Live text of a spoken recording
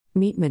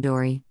Meet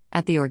Midori,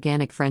 at the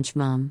Organic French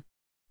Mom.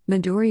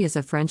 Midori is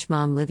a French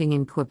mom living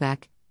in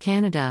Quebec,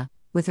 Canada,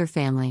 with her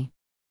family.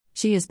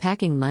 She is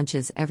packing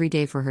lunches every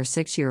day for her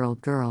 6-year-old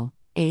girl,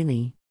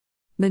 Ailey.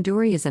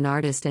 Midori is an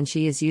artist and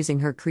she is using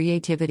her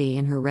creativity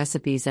in her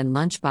recipes and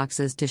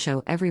lunchboxes to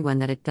show everyone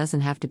that it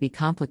doesn't have to be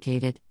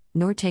complicated,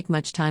 nor take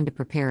much time to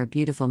prepare a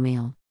beautiful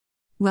meal.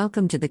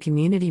 Welcome to the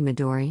community,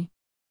 Midori.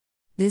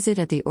 Visit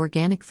at the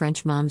Organic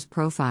French Mom's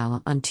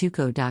profile on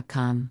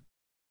tuco.com.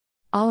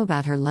 All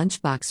about her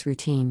lunchbox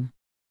routine.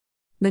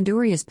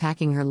 Midori is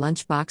packing her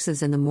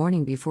lunchboxes in the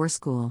morning before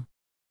school.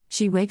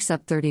 She wakes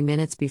up 30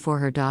 minutes before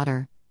her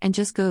daughter, and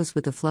just goes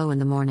with the flow in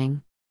the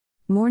morning.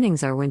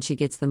 Mornings are when she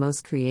gets the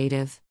most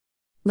creative.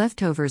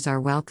 Leftovers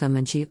are welcome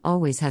and she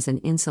always has an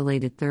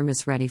insulated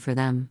thermos ready for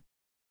them.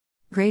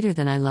 Greater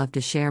than I love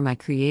to share my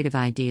creative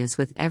ideas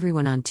with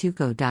everyone on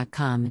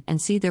tuco.com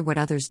and see there what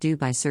others do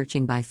by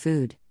searching by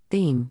food,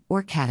 theme,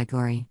 or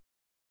category.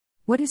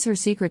 What is her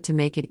secret to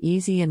make it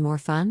easy and more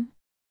fun?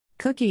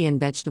 Cookie and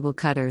vegetable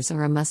cutters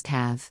are a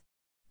must-have.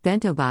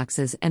 Bento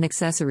boxes and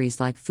accessories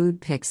like food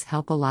picks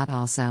help a lot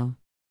also.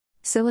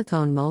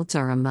 Silicone molds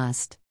are a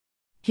must.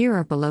 Here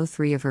are below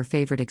 3 of her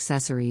favorite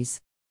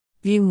accessories.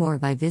 View more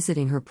by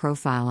visiting her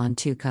profile on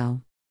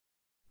Tuco.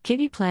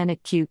 Kitty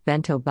Planet Cute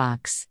Bento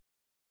Box.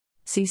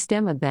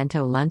 Sistema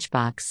Bento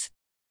Lunchbox.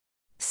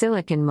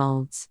 Silicone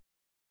molds.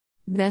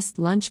 Best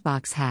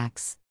lunchbox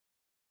hacks.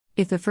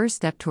 If the first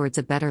step towards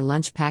a better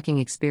lunch packing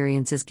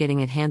experience is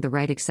getting at hand the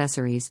right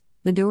accessories,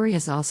 Midori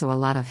has also a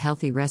lot of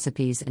healthy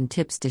recipes and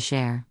tips to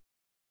share.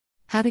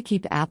 How to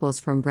keep apples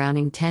from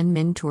browning 10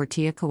 min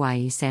tortilla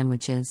kawaii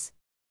sandwiches.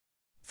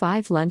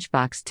 5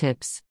 lunchbox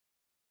tips.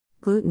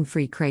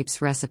 Gluten-free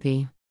crepes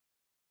recipe.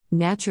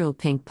 Natural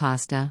pink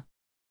pasta.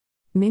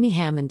 Mini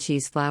ham and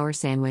cheese flour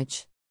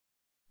sandwich.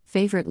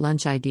 Favorite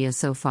lunch idea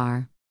so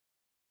far.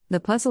 The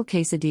puzzle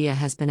quesadilla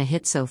has been a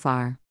hit so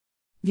far.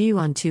 View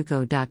on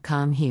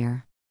tuco.com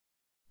here.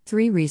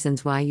 3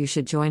 reasons why you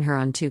should join her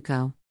on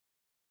Tuco.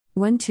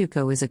 1.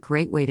 Tuco is a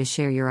great way to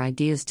share your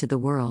ideas to the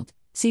world,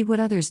 see what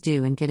others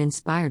do and get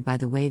inspired by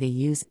the way they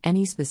use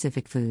any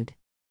specific food.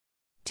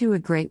 2. A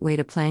great way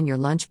to plan your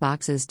lunch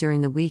boxes during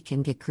the week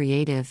and get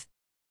creative.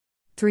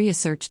 3. A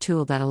search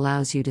tool that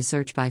allows you to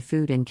search by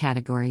food and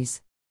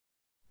categories.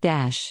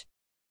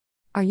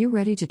 Are you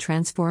ready to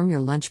transform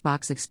your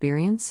lunchbox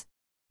experience?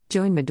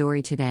 Join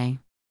Midori today.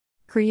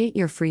 Create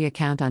your free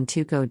account on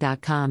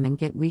tuco.com and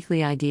get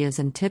weekly ideas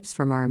and tips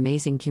from our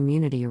amazing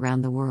community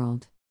around the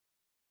world.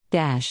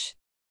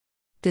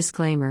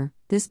 Disclaimer: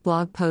 this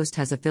blog post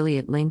has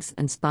affiliate links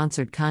and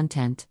sponsored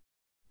content.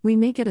 We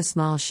may get a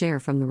small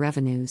share from the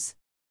revenues.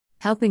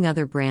 Helping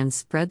other brands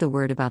spread the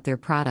word about their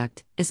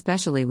product,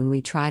 especially when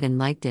we tried and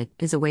liked it,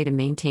 is a way to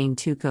maintain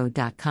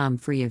tuco.com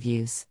free of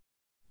use.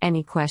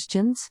 Any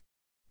questions?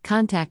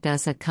 Contact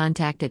us at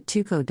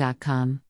contact@tuco.com.